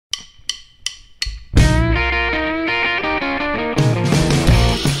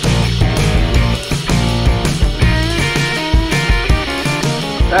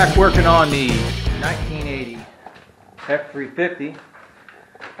Back working on the 1980 F350.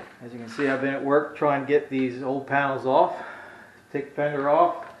 As you can see, I've been at work trying to get these old panels off. Take the fender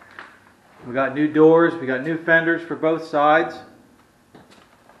off. We got new doors, we got new fenders for both sides.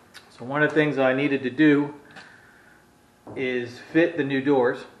 So one of the things I needed to do is fit the new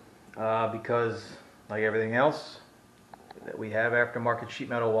doors because, like everything else that we have aftermarket sheet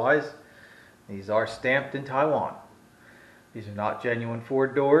metal wise, these are stamped in Taiwan. These are not genuine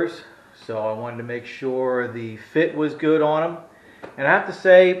Ford doors, so I wanted to make sure the fit was good on them. And I have to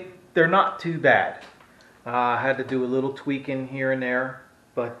say, they're not too bad. I had to do a little tweaking here and there,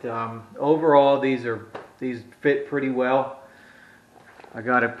 but overall these fit pretty well. I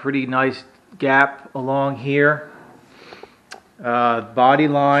got a pretty nice gap along here. Body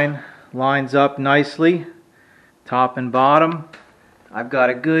line lines up nicely, top and bottom. I've got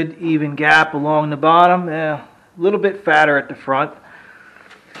a good even gap along the bottom. A little bit fatter at the front.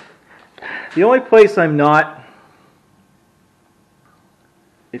 The only place I'm not,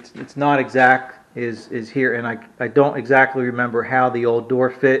 it's not exact is here, and I don't exactly remember how the old door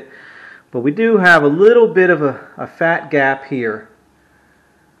fit, but we do have a little bit of a fat gap here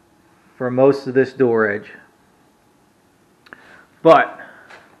for most of this door edge. But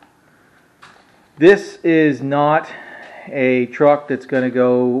this is not a truck that's going to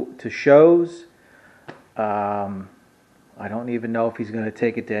go to shows. I don't even know if he's going to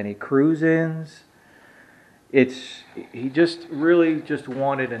take it to any cruise-ins. He just really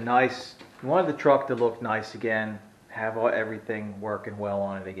wanted wanted the truck to look nice again, have everything working well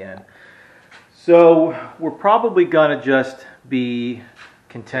on it again. So we're probably going to just be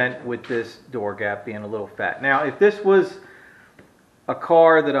content with this door gap being a little fat. Now, if this was a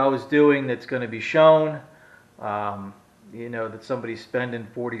car that I was doing that's going to be shown, you know, that somebody's spending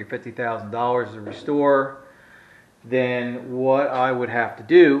 $40,000 or $50,000 to restore, then what I would have to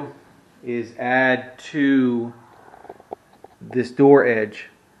do is add to this door edge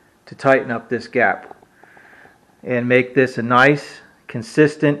to tighten up this gap and make this a nice,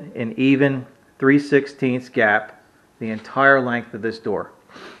 consistent, and even 3/16 gap the entire length of this door.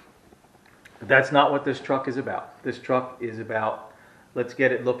 But that's not what this truck is about. This truck is about, let's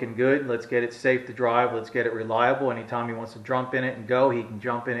get it looking good, let's get it safe to drive, let's get it reliable. Anytime he wants to jump in it and go, he can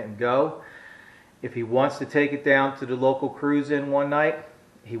jump in it and go. If he wants to take it down to the local cruise-in one night,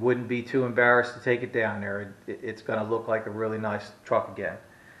 he wouldn't be too embarrassed to take it down there. It's going to look like a really nice truck again.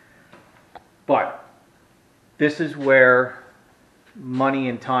 But this is where money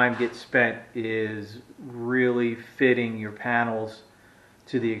and time gets spent, is really fitting your panels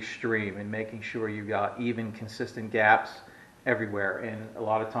to the extreme and making sure you got even, consistent gaps everywhere. And a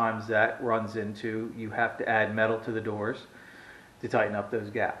lot of times that runs into, you have to add metal to the doors to tighten up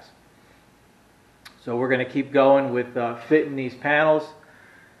those gaps. So we're going to keep going with fitting these panels.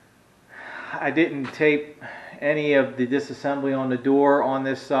 I didn't tape any of the disassembly on the door on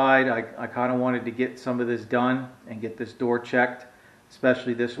this side. I kind of wanted to get some of this done and get this door checked,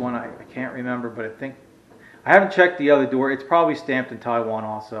 especially this one. I can't remember, but I haven't checked the other door. It's probably stamped in Taiwan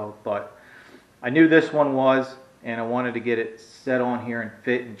also, but I knew this one was, and I wanted to get it set on here and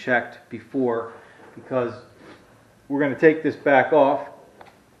fit and checked before, because we're going to take this back off.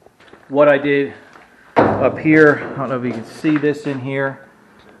 What I did up here, I don't know if you can see this in here,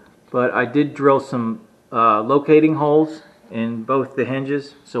 but I did drill some locating holes in both the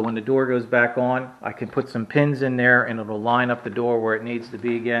hinges, so when the door goes back on, I can put some pins in there and it'll line up the door where it needs to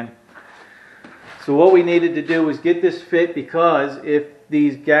be again. So what we needed to do was get this fit, because if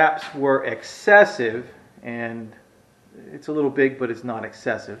these gaps were excessive, and it's a little big but it's not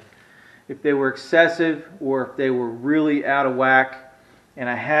excessive, if they were excessive or if they were really out of whack and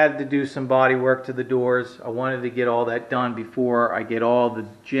I had to do some body work to the doors, I wanted to get all that done before I get all the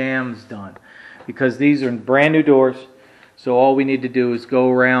jambs done, because these are brand new doors. So all we need to do is go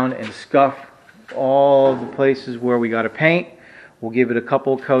around and scuff all the places where we got to paint. We'll give it a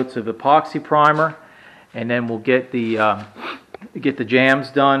couple coats of epoxy primer, and then we'll get the jambs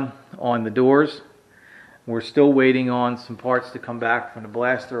done on the doors. We're still waiting on some parts to come back from the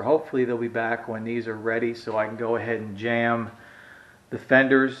blaster. Hopefully they'll be back when these are ready, so I can go ahead and jam the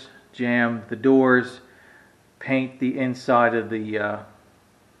fenders, jam the doors, paint the inside of the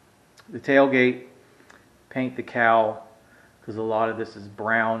tailgate, paint the cowl, because a lot of this is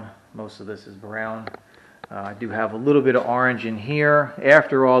brown. Most of this is brown. I do have a little bit of orange in here.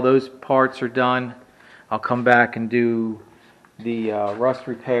 After all those parts are done, I'll come back and do the rust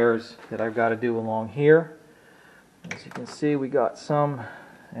repairs that I've got to do along here. As you can see, we got some,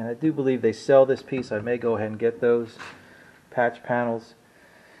 and I do believe they sell this piece. I may go ahead and get those patch panels.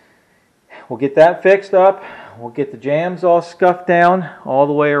 we'll get that fixed up. We'll get the jambs all scuffed down all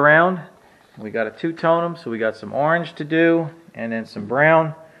the way around. We got to two-tone them, so we got some orange to do and then some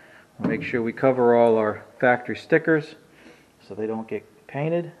brown. We'll make sure we cover all our factory stickers so they don't get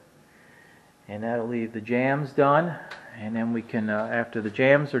painted. And that'll leave the jambs done. And then we can, after the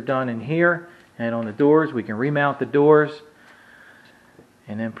jambs are done in here and on the doors, we can remount the doors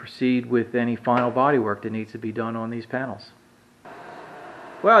and then proceed with any final body work that needs to be done on these panels.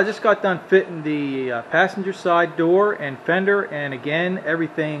 Well, I just got done fitting the passenger side door and fender, and again,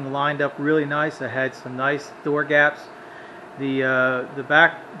 everything lined up really nice. I had some nice door gaps. The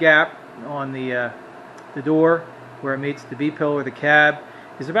back gap on the door where it meets the B-pillar of the cab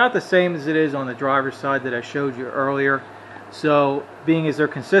is about the same as it is on the driver's side that I showed you earlier. So, being as they're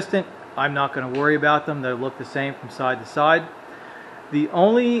consistent, I'm not going to worry about them. They'll look the same from side to side. The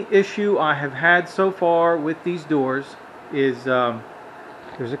only issue I have had so far with these doors is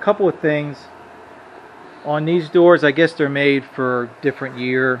there's a couple of things on these doors. I guess they're made for different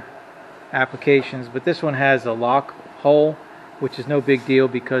year applications, but this one has a lock hole, which is no big deal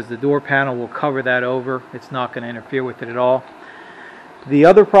because the door panel will cover that over. It's not going to interfere with it at all. The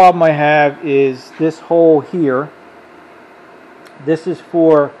other problem I have is this hole here. This is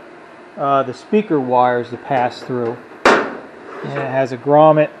for the speaker wires to pass through, and it has a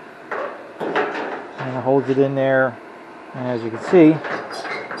grommet and it holds it in there, and as you can see,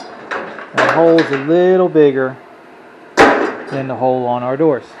 that hole's a little bigger than the hole on our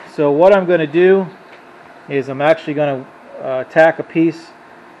doors. So what I'm going to do is I'm actually going to tack a piece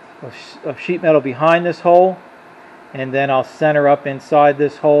of sheet metal behind this hole, and then I'll center up inside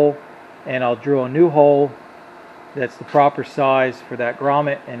this hole and I'll drill a new hole that's the proper size for that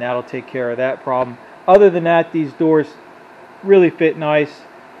grommet, and that'll take care of that problem. Other than that, these doors really fit nice.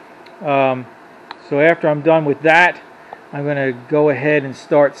 So after I'm done with that, I'm going to go ahead and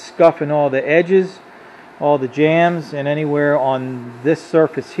start scuffing all the edges, all the jambs, and anywhere on this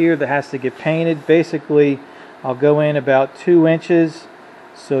surface here that has to get painted. Basically, I'll go in about 2 inches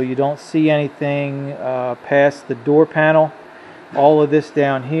so you don't see anything past the door panel. All of this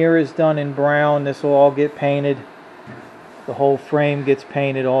down here is done in brown. This will all get painted. The whole frame gets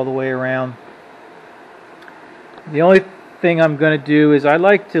painted all the way around. The only thing I'm going to do is I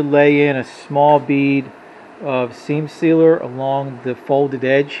like to lay in a small bead of seam sealer along the folded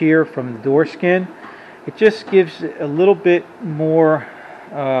edge here from the door skin. It just gives a little bit more,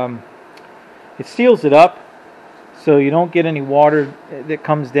 it seals it up so you don't get any water that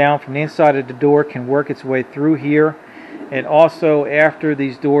comes down from the inside of the door can work its way through here. And also, after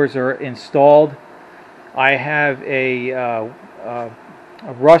these doors are installed, I have a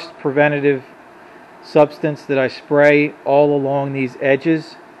rust preventative substance that I spray all along these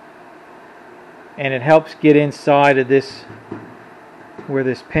edges, and it helps get inside of this where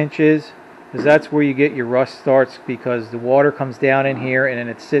this pinch is, because that's where you get your rust starts, because the water comes down in here and then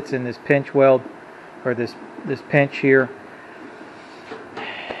it sits in this pinch weld, or this pinch here,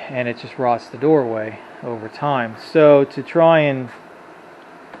 and it just rots the doorway over time. So to try and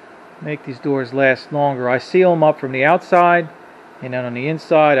make these doors last longer, I seal them up from the outside, and then on the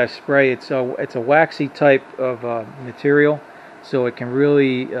inside I spray. It's a waxy type of material, so it can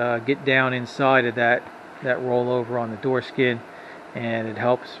really get down inside of that rollover on the door skin, and it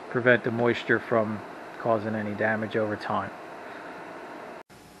helps prevent the moisture from causing any damage over time.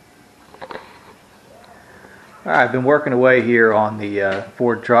 All right, I've been working away here on the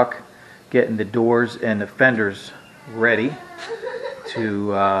Ford truck, getting the doors and the fenders ready to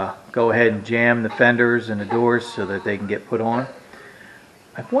go ahead and jam the fenders and the doors so that they can get put on.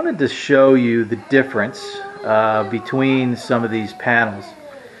 I wanted to show you the difference between some of these panels.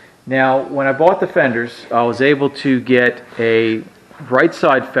 Now, when I bought the fenders, I was able to get a right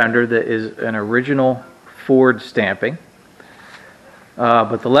side fender that is an original Ford stamping,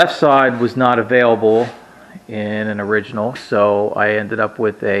 but the left side was not available in an original, so I ended up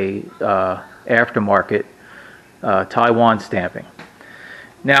with a aftermarket Taiwan stamping.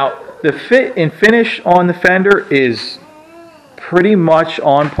 Now, the fit and finish on the fender is pretty much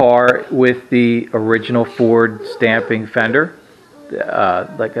on par with the original Ford stamping fender.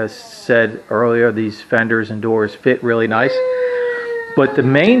 Like I said earlier, these fenders and doors fit really nice, but the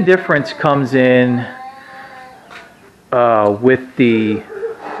main difference comes in with the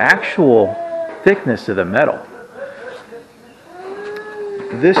actual thickness of the metal.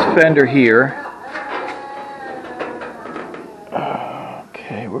 This fender here,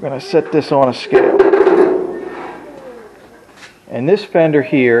 okay, we're going to set this on a scale, and this fender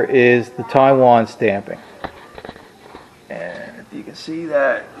here is the Taiwan stamping, and if you can see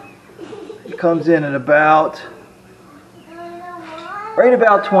that, it comes in at right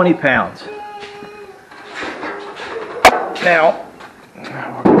about 20 pounds. Now, we're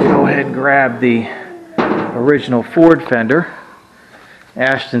going to go ahead and grab the original Ford fender.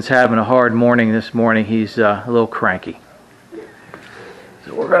 Ashton's having a hard morning this morning. He's a little cranky.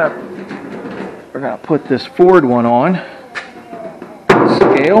 So we're gonna put this Ford one on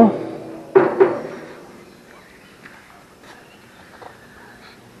scale.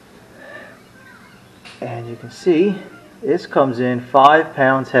 And you can see this comes in 5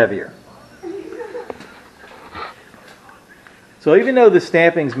 pounds heavier. So even though the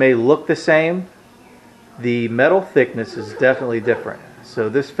stampings may look the same, the metal thickness is definitely different. So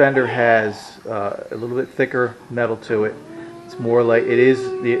this fender has a little bit thicker metal to it. It's more like it is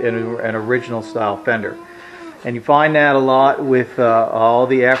an original style fender. And you find that a lot with all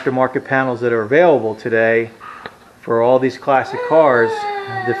the aftermarket panels that are available today for all these classic cars.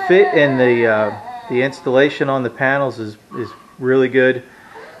 The fit and the installation on the panels is really good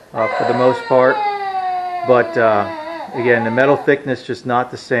for the most part. But again, the metal thickness just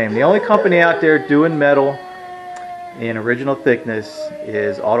not the same. The only company out there doing metal in original thickness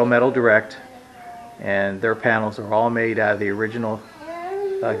is Auto Metal Direct, and their panels are all made out of the original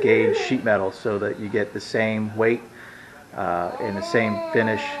gauge sheet metal, so that you get the same weight and the same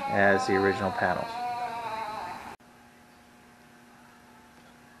finish as the original panels.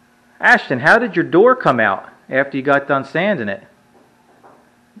 Ashton, how did your door come out after you got done sanding it?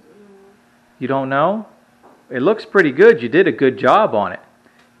 You don't know? It looks pretty good. You did a good job on it.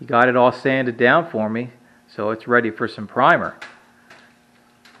 You got it all sanded down for me, so it's ready for some primer.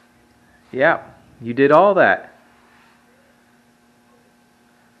 Yeah, you did all that.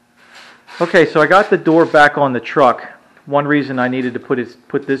 Okay, so I got the door back on the truck. One reason I needed to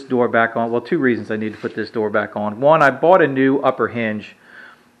put this door back on, well, 2 reasons I needed to put this door back on. One, I bought a new upper hinge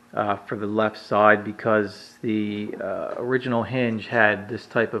for the left side because the original hinge had this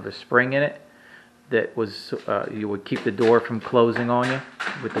type of a spring in it that was you would keep the door from closing on you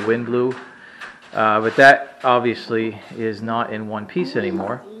with the wind blew. But that obviously is not in one piece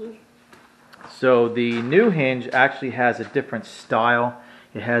anymore. So the new hinge actually has a different style.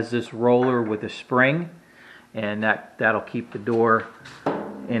 It has this roller with a spring, and that'll keep the door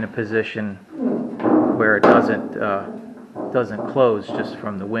in a position where it doesn't close just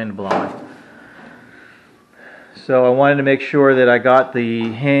from the wind blowing. So I wanted to make sure that I got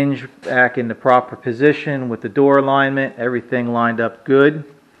the hinge back in the proper position with the door alignment, everything lined up good.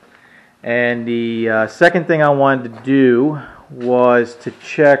 And the second thing I wanted to do was to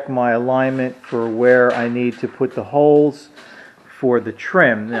check my alignment for where I need to put the holes for the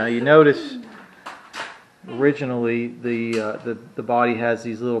trim. Now you notice originally the body has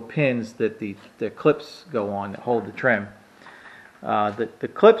these little pins that the clips go on that hold the trim. The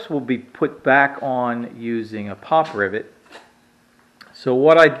clips will be put back on using a pop rivet. So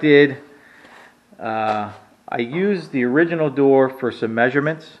what I did, I used the original door for some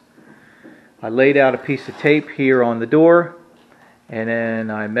measurements. I laid out a piece of tape here on the door, and then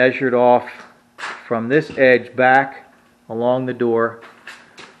I measured off from this edge back along the door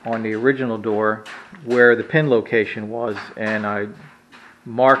on the original door where the pin location was, and I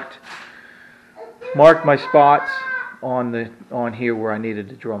marked my spots on here where I needed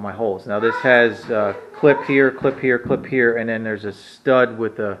to drill my holes. Now this has clip here, clip here, clip here, and then there's a stud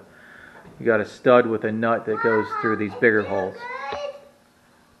with you got a stud with a nut that goes through these bigger holes.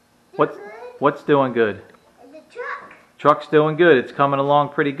 What's doing good? The truck. Truck's doing good. It's coming along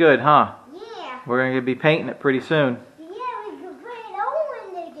pretty good, huh? Yeah. We're going to be painting it pretty soon. Yeah, we can put it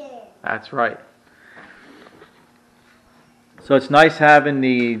on again. That's right. So it's nice having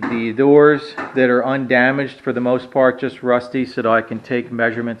the doors that are undamaged for the most part, just rusty, so that I can take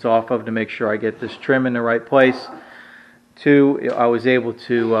measurements off of to make sure I get this trim in the right place. 2, I was able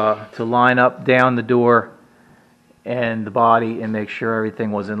to line up down the door and the body and make sure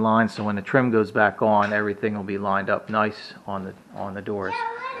everything was in line, so when the trim goes back on, everything will be lined up nice on the doors. Yeah,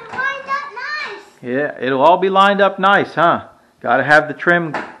 it'll lined up nice. Yeah, it'll all be lined up nice, huh? Got to have the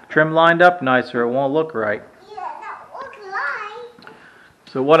trim lined up nice or it won't look right. Yeah, that look like.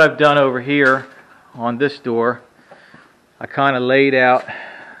 So what I've done over here on this door, I kind of laid out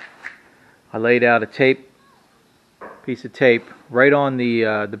a piece of tape right on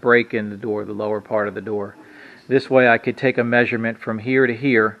the break in the door, the lower part of the door. This way I could take a measurement from here to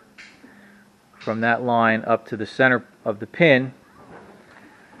here, from that line up to the center of the pin,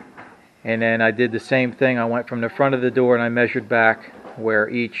 and then I did the same thing. I went from the front of the door and I measured back where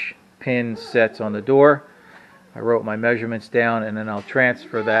each pin sets on the door. I wrote my measurements down, and then I'll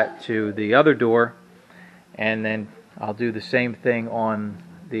transfer that to the other door, and then I'll do the same thing on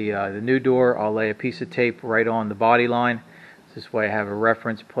the new door. I'll lay a piece of tape right on the body line. This way I have a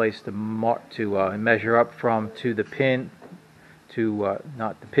reference place to measure up from to the pin to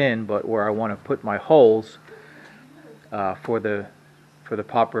not the pin, but where I want to put my holes for the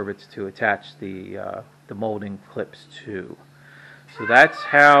pop rivets to attach the molding clips to. So that's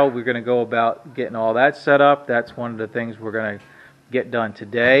how we're going to go about getting all that set up. That's one of the things we're going to get done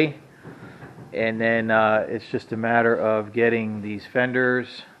today. And then it's just a matter of getting these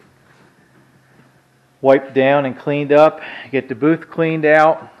fenders wiped down and cleaned up, get the booth cleaned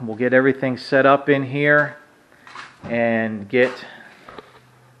out. We'll get everything set up in here and get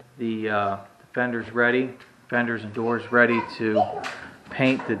the fenders ready, fenders and doors ready to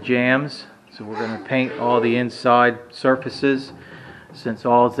paint the jambs. So we're going to paint all the inside surfaces, since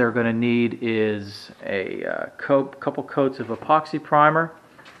all they're going to need is a couple coats of epoxy primer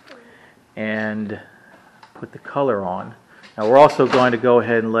and put the color on. Now we're also going to go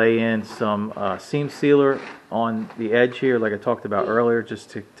ahead and lay in some seam sealer on the edge here, like I talked about earlier,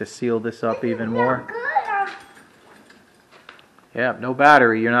 just to seal this up even more. Yeah, no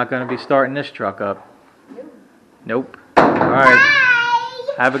battery. You're not going to be starting this truck up. Nope. Alright.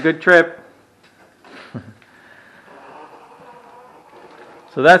 Have a good trip.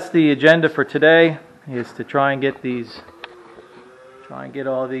 So that's the agenda for today, is to try and get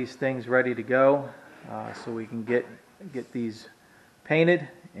all these things ready to go, so we can get these painted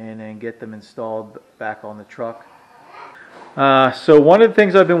and then get them installed back on the truck. So one of the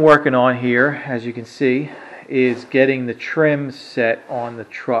things I've been working on here, as you can see, is getting the trim set on the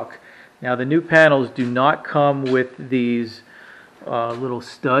truck. Now the new panels do not come with these little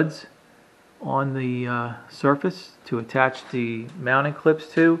studs on the surface to attach the mounting clips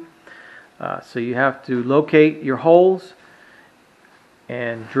to. So you have to locate your holes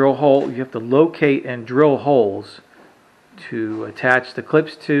and drill hole. You have to locate and drill holes to attach the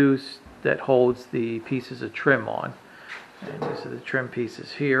clips to that holds the pieces of trim on. And these are the trim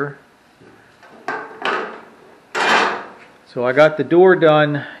pieces here. So I got the door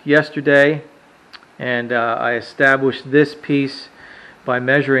done yesterday, and I established this piece by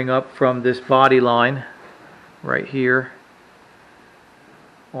measuring up from this body line right here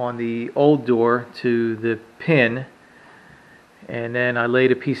on the old door to the pin, and then I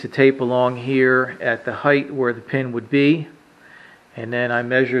laid a piece of tape along here at the height where the pin would be, and then I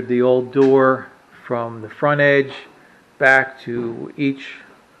measured the old door from the front edge back to each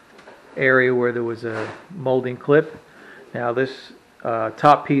area where there was a molding clip. Now this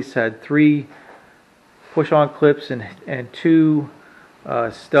top piece had 3 push-on clips and 2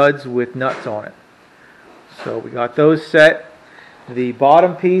 studs with nuts on it. So we got those set. The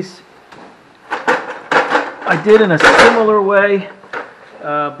bottom piece I did in a similar way,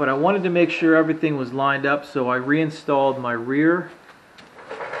 but I wanted to make sure everything was lined up, so I reinstalled my rear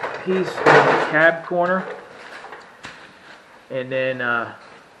piece in the cab corner, and then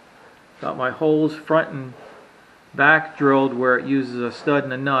got my holes front and back drilled where it uses a stud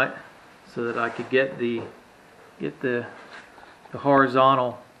and a nut, so that I could get the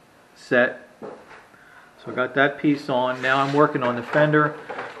horizontal set. So I got that piece on. Now I'm working on the fender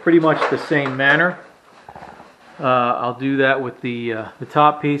pretty much the same manner. I'll do that with the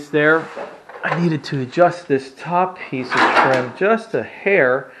top piece there. I needed to adjust this top piece of trim just a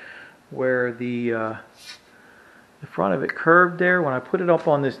hair where the front of it curved there. When I put it up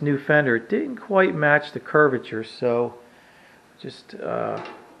on this new fender, it didn't quite match the curvature, so just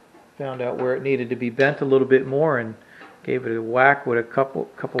found out where it needed to be bent a little bit more and gave it a whack with a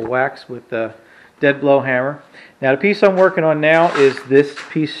couple whacks with the dead blow hammer. Now the piece I'm working on now is this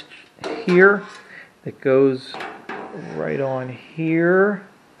piece here that goes right on here.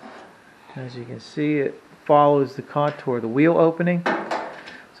 As you can see, it follows the contour of the wheel opening.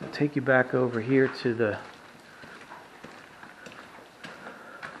 So I'll take you back over here to the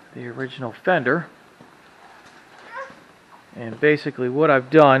original fender. And basically what I've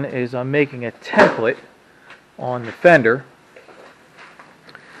done is I'm making a template on the fender,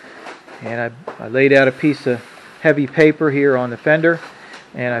 and I laid out a piece of heavy paper here on the fender,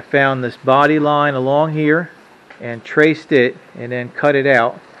 and I found this body line along here and traced it and then cut it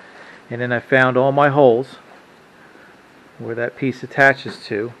out, and then I found all my holes where that piece attaches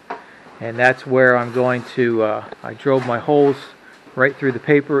to, and that's where I'm going to I drove my holes right through the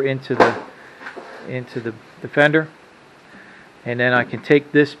paper into the fender, and then I can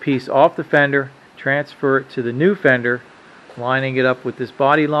take this piece off the fender, transfer it to the new fender, lining it up with this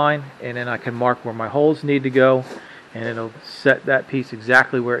body line, and then I can mark where my holes need to go, and it'll set that piece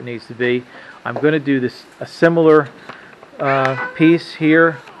exactly where it needs to be. I'm going to do a similar piece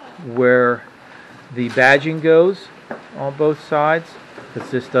here where the badging goes on both sides,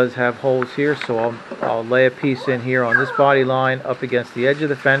 because this does have holes here, so I'll lay a piece in here on this body line up against the edge of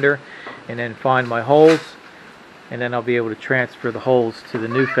the fender, and then find my holes, and then I'll be able to transfer the holes to the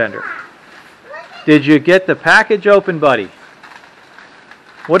new fender. Did you get the package open, buddy?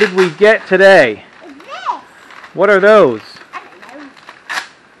 What did we get today? What are those?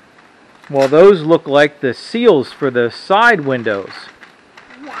 Well, those look like the seals for the side windows.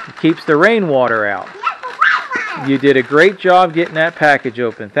 It keeps the rainwater out. You did a great job getting that package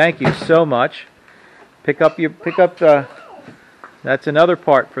open. Thank you so much. Pick up the. That's another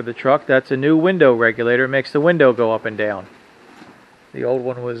part for the truck. That's a new window regulator. It makes the window go up and down. The old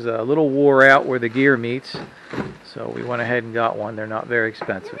one was a little wore out where the gear meets, so we went ahead and got one. They're not very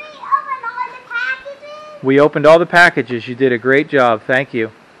expensive. Did we open all the packages? We opened all the packages. You did a great job. Thank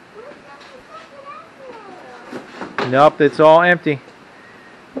you. Nope, it's all empty.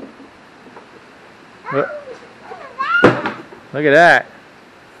 Look at that.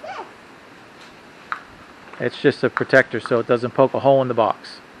 It's just a protector so it doesn't poke a hole in the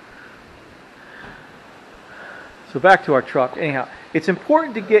box. So back to our truck. Anyhow, it's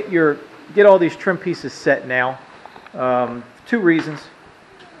important to get all these trim pieces set now. 2 reasons.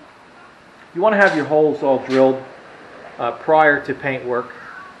 You want to have your holes all drilled prior to paint work,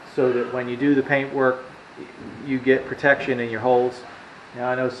 so that when you do the paint work, you get protection in your holes. Now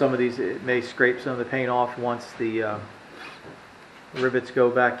I know some of these, it may scrape some of the paint off once the rivets go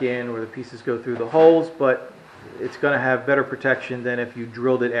back in or the pieces go through the holes, but it's going to have better protection than if you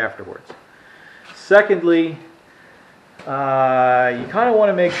drilled it afterwards. Secondly, you kind of want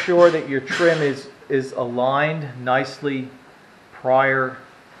to make sure that your trim is aligned nicely prior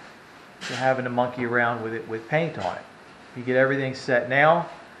to having to monkey around with it with paint on it. You get everything set now,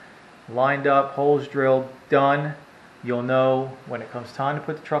 lined up, holes drilled, done. You'll know when it comes time to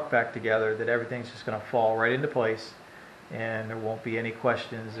put the truck back together that everything's just going to fall right into place, and there won't be any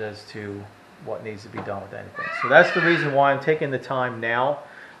questions as to what needs to be done with anything. So that's the reason why I'm taking the time now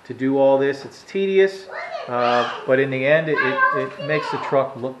to do all this. It's tedious, but in the end it makes the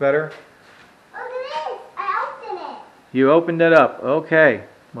truck look better. Look at this. I opened it. You opened it up. Okay.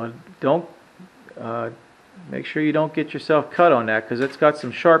 Well, don't make sure you don't get yourself cut on that, because it's got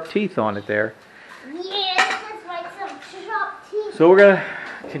some sharp teeth on it there. Yeah, that's like some sharp teeth. So we're going to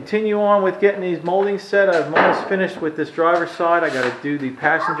continue on with getting these moldings set. I'm almost finished with this driver's side. I got to do the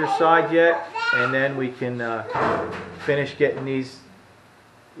passenger side yet, and then we can finish getting these.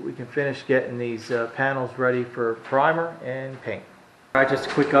 We can finish getting these panels ready for primer and paint. All right, just a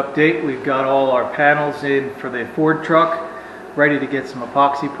quick update. We've got all our panels in for the Ford truck, ready to get some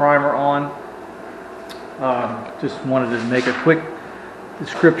epoxy primer on. Just wanted to make a quick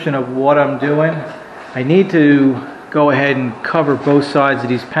description of what I'm doing. I need to go ahead and cover both sides of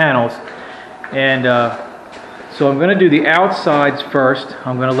these panels, and so I'm going to do the outsides first.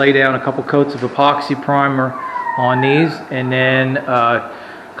 I'm going to lay down a couple coats of epoxy primer on these, and then a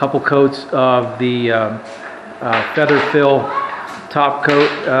couple coats of the feather fill top coat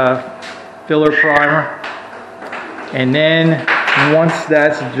filler primer, and then once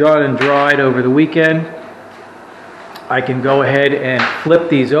that's done and dried over the weekend, I can go ahead and flip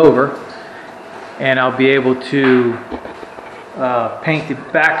these over, and I'll be able to paint the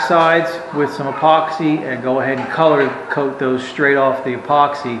back sides with some epoxy and go ahead and color coat those straight off the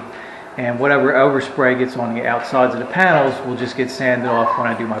epoxy, and whatever overspray gets on the outsides of the panels will just get sanded off when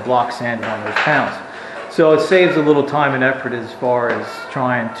I do my block sanding on those panels. So it saves a little time and effort as far as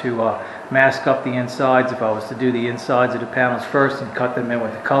trying to mask up the insides if I was to do the insides of the panels first and cut them in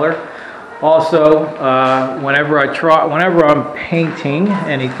with the color. Also, whenever I'm painting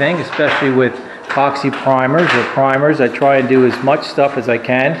anything, especially with epoxy primers or primers, I try and do as much stuff as I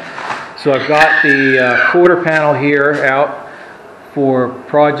can. So I've got the quarter panel here out for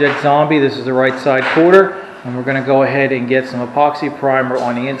Project Zombie. This is the right side quarter, and we're going to go ahead and get some epoxy primer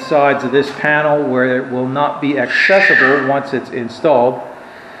on the insides of this panel where it will not be accessible once it's installed,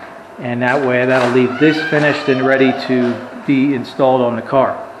 and that way that'll leave this finished and ready to be installed on the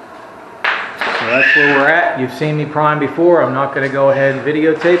car. So that's where we're at. You've seen me prime before. I'm not going to go ahead and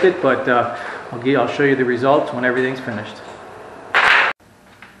videotape it, but I'll show you the results when everything's finished.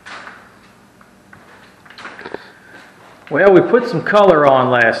 Well, we put some color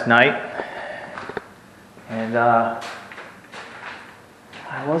on last night, and I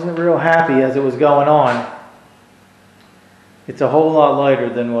wasn't real happy as it was going on. It's a whole lot lighter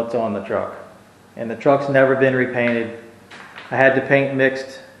than what's on the truck, and the truck's never been repainted. I had the paint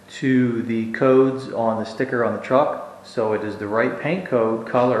mixed to the codes on the sticker on the truck, so it is the right paint code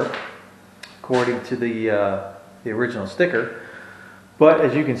color according to the original sticker. But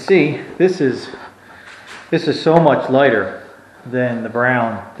as you can see, this is so much lighter than the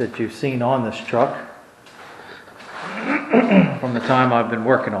brown that you've seen on this truck from the time I've been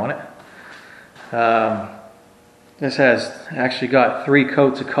working on it. This has actually got 3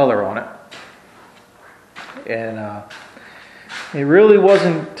 coats of color on it. And it really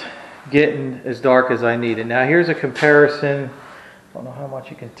wasn't getting as dark as I needed. Now here's a comparison, I don't know how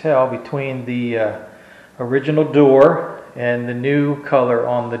much you can tell, between the original door and the new color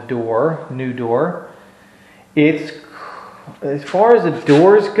on the door, new door. It's, as far as the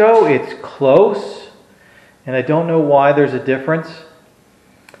doors go, it's close, and I don't know why there's a difference.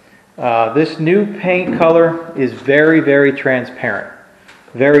 This new paint color is very, very transparent.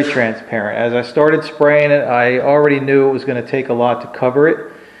 Very transparent. As I started spraying it, I already knew it was going to take a lot to cover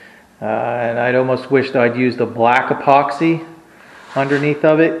it. And I'd almost wished I'd used a black epoxy underneath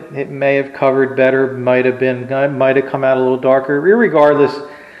of it. It may have covered better, might have come out a little darker. Regardless,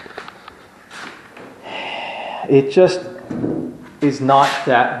 it just is not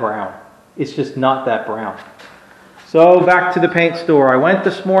that brown. It's just not that brown. So back to the paint store. I went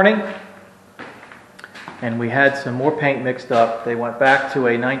this morning and we had some more paint mixed up. They went back to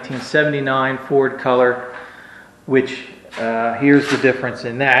a 1979 Ford color, which here's the difference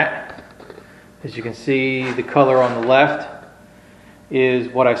in that. As you can see, the color on the left is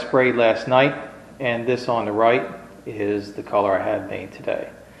what I sprayed last night, and this on the right is the color I had made today.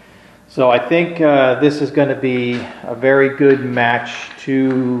 So I think this is going to be a very good match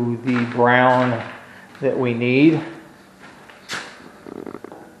to the brown that we need.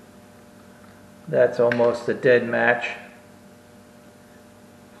 That's almost a dead match.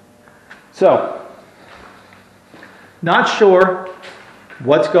 So, not sure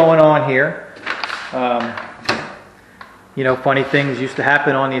what's going on here. You know, funny things used to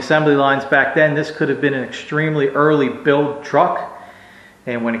happen on the assembly lines back then. This could have been an extremely early build truck.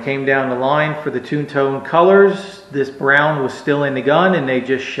 And when it came down the line for the two-tone colors, this brown was still in the gun and they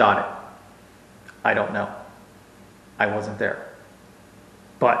just shot it. I don't know. I wasn't there.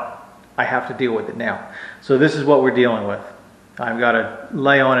 But I have to deal with it now. So this is what we're dealing with. I've got to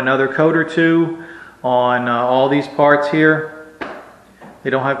lay on another coat or two on all these parts here. They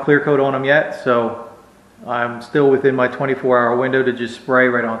don't have clear coat on them yet, so I'm still within my 24-hour window to just spray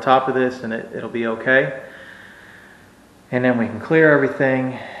right on top of this and it'll be okay. And then we can clear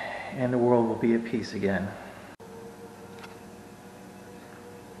everything and the world will be at peace again.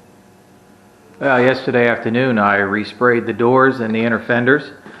 Well, yesterday afternoon I resprayed the doors and the inner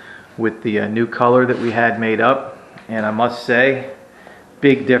fenders with the new color that we had made up, and I must say,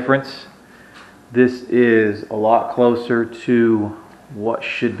 big difference. This is a lot closer to what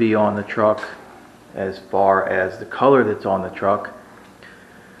should be on the truck as far as the color that's on the truck.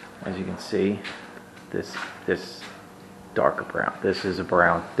 As you can see, this darker brown. This is a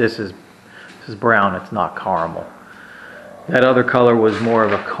brown. This is brown. It's not caramel. That other color was more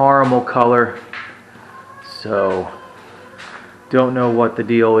of a caramel color. So don't know what the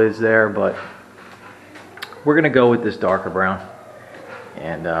deal is there, but we're going to go with this darker brown,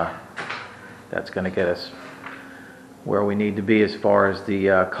 and that's going to get us where we need to be as far as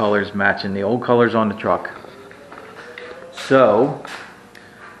the colors matching the old colors on the truck. So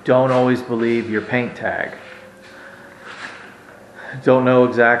don't always believe your paint tag. Don't know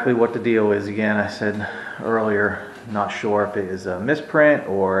exactly what the deal is. Again, I said earlier, not sure if it is a misprint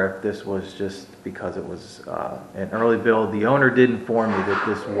or if this was just because it was an early build. The owner did inform me that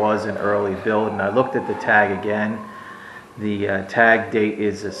this was an early build, and I looked at the tag again. The tag date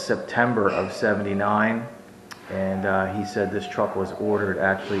is September of '79, and he said this truck was ordered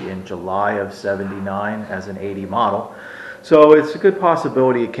actually in July of '79 as an '80 model. So it's a good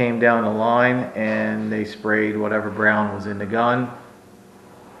possibility it came down the line and they sprayed whatever brown was in the gun.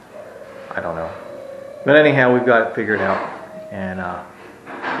 I don't know. But anyhow, we've got it figured out, and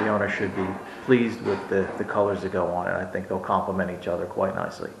the owner should be pleased with the colors that go on it. I think they'll complement each other quite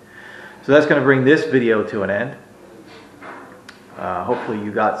nicely. So that's going to bring this video to an end. Hopefully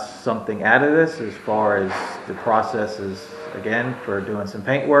you got something out of this as far as the processes, again, for doing some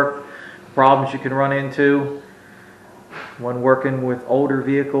paint work, problems you can run into when working with older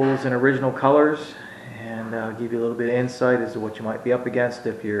vehicles in original colors, and give you a little bit of insight as to what you might be up against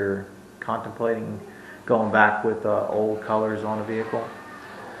if you're contemplating going back with old colors on a vehicle.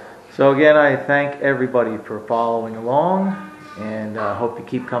 So again, I thank everybody for following along, and hope you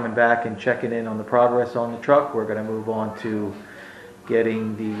keep coming back and checking in on the progress on the truck. We're going to move on to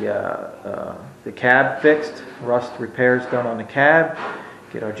getting the cab fixed, rust repairs done on the cab,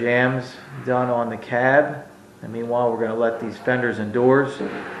 get our jams done on the cab, and meanwhile we're going to let these fenders and doors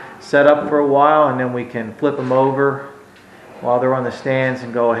set up for a while, and then we can flip them over while they're on the stands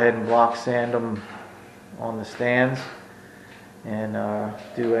and go ahead and block sand them on the stands, and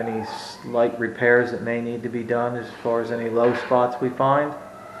do any slight repairs that may need to be done as far as any low spots we find.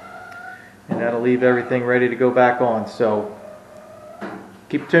 and that'll leave everything ready to go back on. So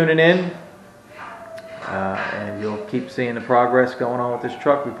keep tuning in, and you'll keep seeing the progress going on with this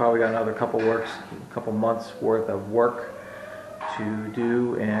truck. We probably got another couple months worth of work to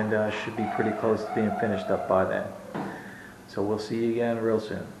do, and should be pretty close to being finished up by then. So we'll see you again real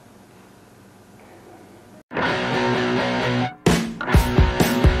soon.